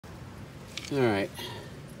All right.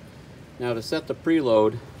 Now to set the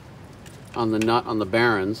preload on the nut on the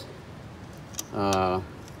bearings,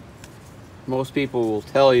 most people will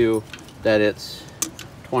tell you that it's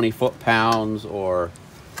 20 foot-pounds, or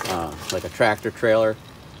like a tractor trailer,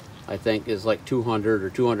 I think, is like 200 or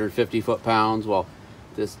 250 foot-pounds. Well,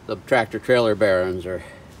 the tractor trailer bearings are,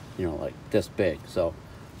 you know, like this big. So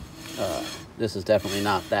this is definitely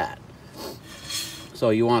not that. So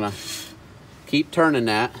you want to keep turning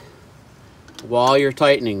that while you're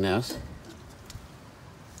tightening this.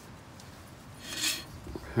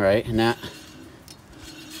 All right, and that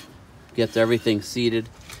gets everything seated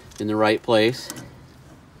in the right place.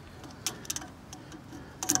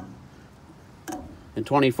 And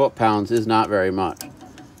 20 foot-pounds is not very much.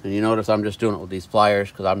 And you notice I'm just doing it with these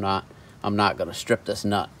pliers because I'm not going to strip this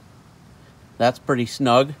nut. That's pretty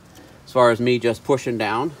snug as far as me just pushing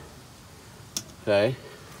down. Okay,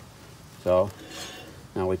 so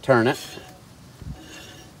now we turn it.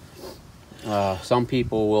 Some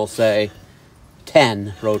people will say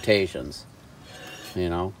 10 rotations, you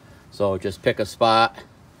know. So just pick a spot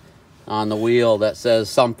on the wheel that says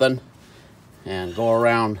something and go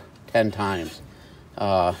around 10 times.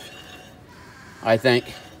 I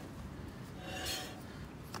think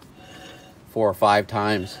 4 or 5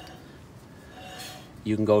 times.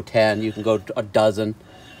 You can go 10, you can go a dozen,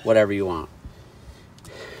 whatever you want.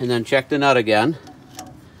 And then check the nut again,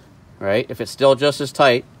 right? If it's still just as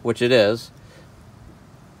tight, which it is,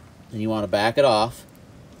 then you want to back it off.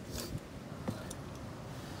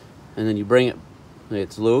 And then you bring it,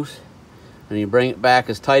 it's loose, and you bring it back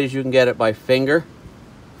as tight as you can get it by finger.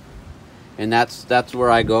 And that's where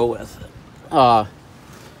I go with. A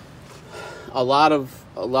lot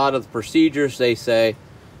of procedures, they say,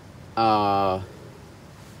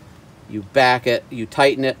 you back it, you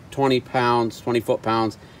tighten it 20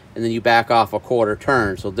 foot-pounds, and then you back off a quarter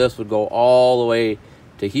turn. So this would go all the way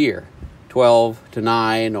to here, 12 to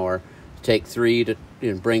 9, or take 3 to,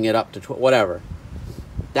 you know, bring it up to 12, whatever.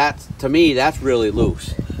 That's, to me, that's really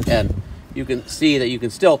loose. And you can see that you can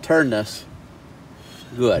still turn this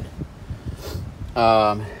good.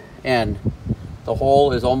 And the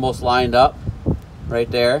hole is almost lined up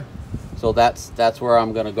right there. So that's where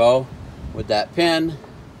I'm gonna go with that pin.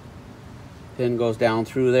 Pin goes down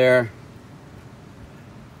through there.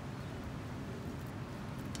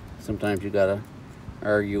 Sometimes you gotta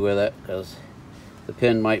argue with it because the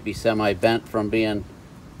pin might be semi-bent from being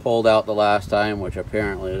pulled out the last time, which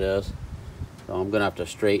apparently it is. So I'm gonna have to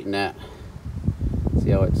straighten that.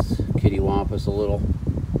 See how it's kittywampus a little?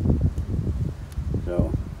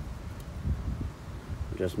 So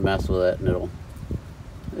just mess with it and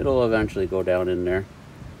it'll eventually go down in there.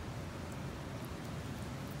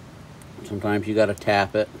 Sometimes you gotta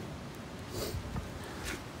tap it.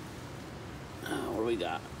 What do we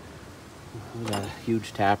got? We got a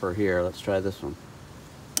huge tapper here. Let's try this one.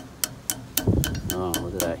 Oh,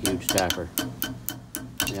 look at that huge tapper.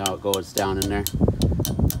 See how it goes down in there?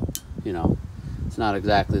 You know, it's not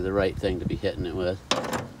exactly the right thing to be hitting it with.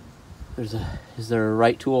 Is there a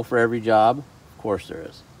right tool for every job? Of course there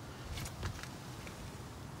is.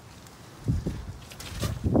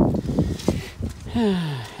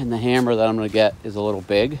 And the hammer that I'm going to get is a little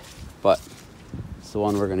big, but it's the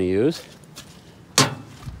one we're going to use.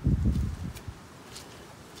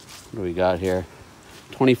 What do we got here?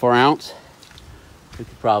 24 ounce. We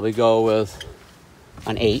could probably go with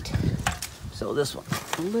an 8. So this one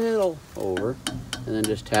a little over, and then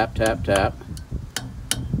just tap, tap, tap.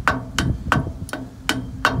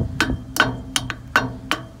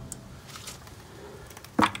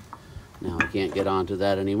 Now I can't get onto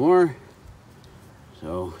that anymore.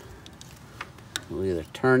 So we'll either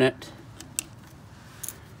turn it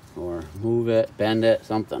or move it, bend it,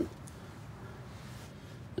 something.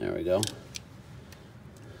 There we go.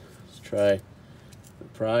 Let's try the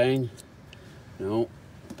prying. No,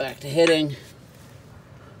 back to hitting.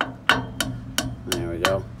 There we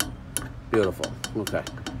go. Beautiful. Okay.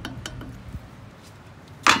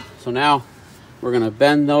 So now we're going to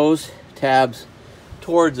bend those tabs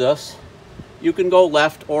towards us. You can go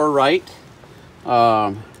left or right.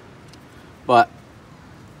 But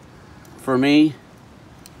for me,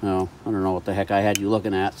 no, I don't know what the heck I had you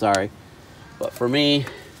looking at, sorry. But for me,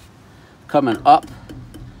 coming up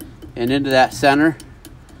and into that center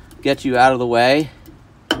gets you out of the way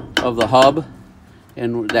of the hub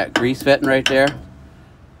and that grease fitting right there.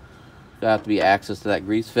 There'll have to be access to that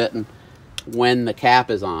grease fitting when the cap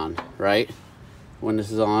is on, right? When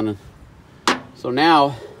this is on. So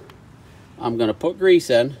now I'm gonna put grease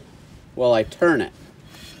in while I turn it.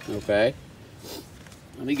 Okay,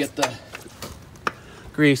 let me get the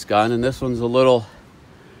grease gun, and this one's a little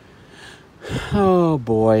Oh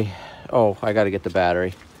boy. Oh, I got to get the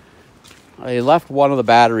battery. I left one of the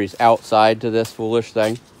batteries outside to this foolish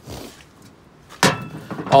thing.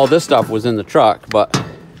 All this stuff was in the truck, but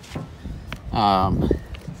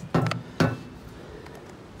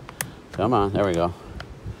come on, there we go.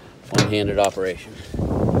 One-handed operation.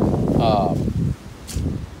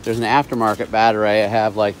 There's an aftermarket battery I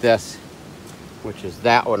have like this, which is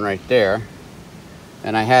that one right there,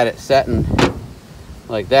 and I had it setting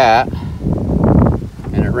like that,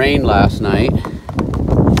 and it rained last night,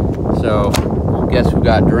 so guess who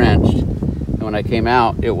got drenched? And when I came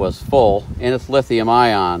out, it was full, and it's lithium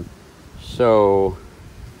ion, so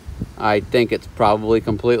I think it's probably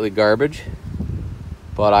completely garbage,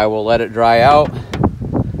 but I will let it dry out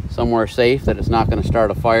somewhere safe that it's not going to start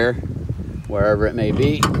a fire wherever it may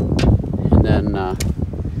be. And then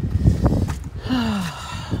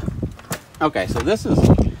okay, so this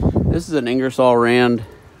is an Ingersoll Rand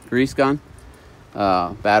grease gun,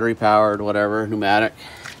 battery powered, whatever, pneumatic.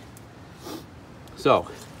 So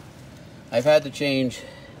I've had to change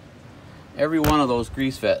every one of those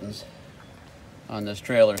grease fittings on this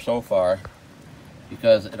trailer so far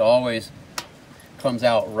because it always comes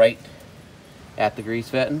out right at the grease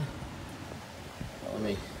fitting. Let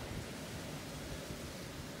me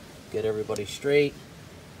get everybody straight.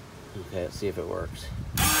 Okay, let's see if it works.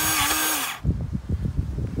 I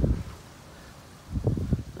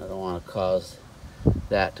don't want to cause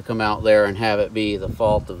that to come out there and have it be the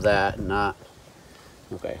fault of that and not.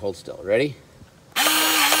 Okay, hold still. Ready? Okay,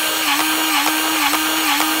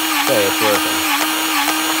 it's working.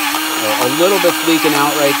 A little bit's leaking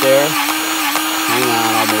out right there. Hang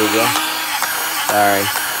on, I'll move you. Sorry.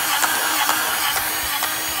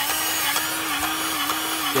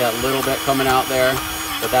 See that little bit coming out there?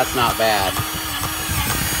 But that's not bad.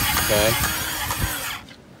 Okay.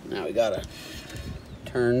 Now we gotta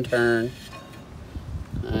turn.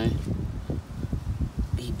 Okay.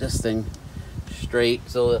 Keep this thing straight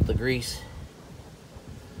so that the grease.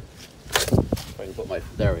 If I can put my.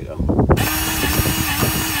 There we go.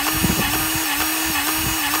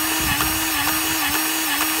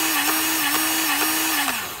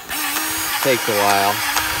 Takes a while.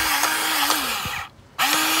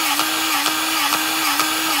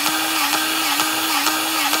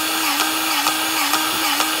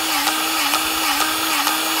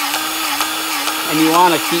 And you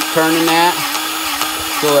want to keep turning that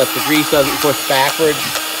so that the grease doesn't push backwards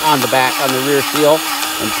on the back, on the rear seal,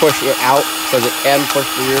 and push it out, because it can push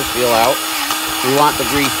the rear seal out. We want the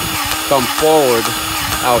grease to come forward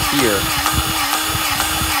out here.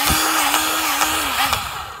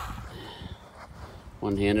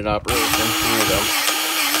 One-handed operation. There we go.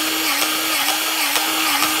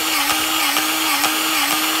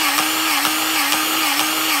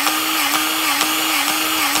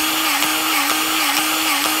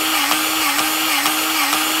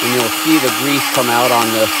 And you'll see the grease come out on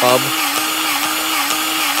the hub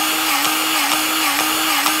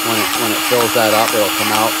when it fills that up. It'll come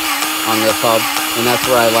out on this hub, and that's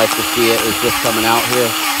where I like to see it, is just coming out here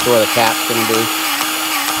to where the cap's going to be.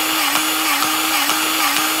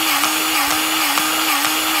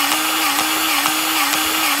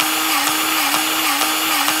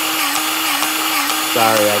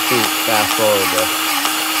 Sorry, I can't fast forward this.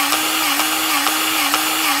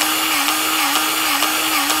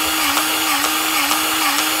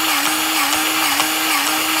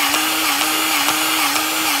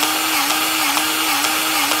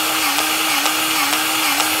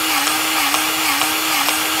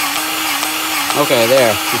 Okay, there.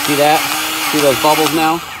 You see that? See those bubbles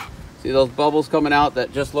now? See those bubbles coming out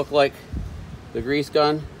that just look like the grease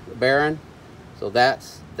gun, the bearing? So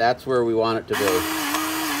that's where we want it to be.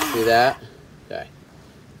 See that? Okay.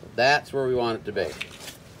 So that's where we want it to be.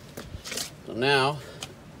 So now,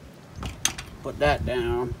 put that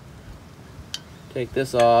down. Take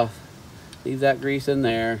this off. Leave that grease in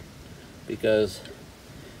there because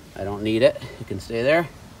I don't need it. It can stay there.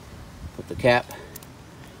 Put the cap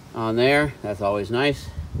on there. That's always nice.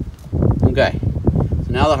 Okay. So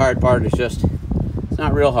now the hard part is just, it's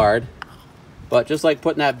not real hard, but just like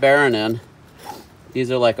putting that bearing in,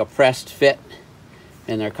 these are like a pressed fit,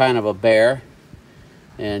 and they're kind of a bare.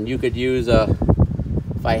 And you could use if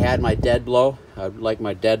I had my dead blow, I'd like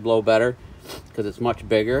my dead blow better because it's much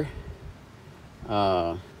bigger.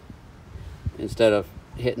 Instead of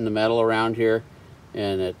hitting the metal around here,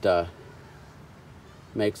 and it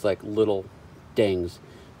makes like little dings.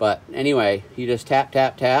 But anyway, you just tap,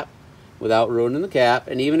 tap, tap without ruining the cap.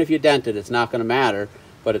 And even if you dent it, it's not going to matter,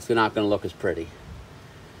 but it's not going to look as pretty.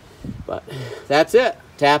 But that's it.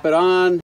 Tap it on.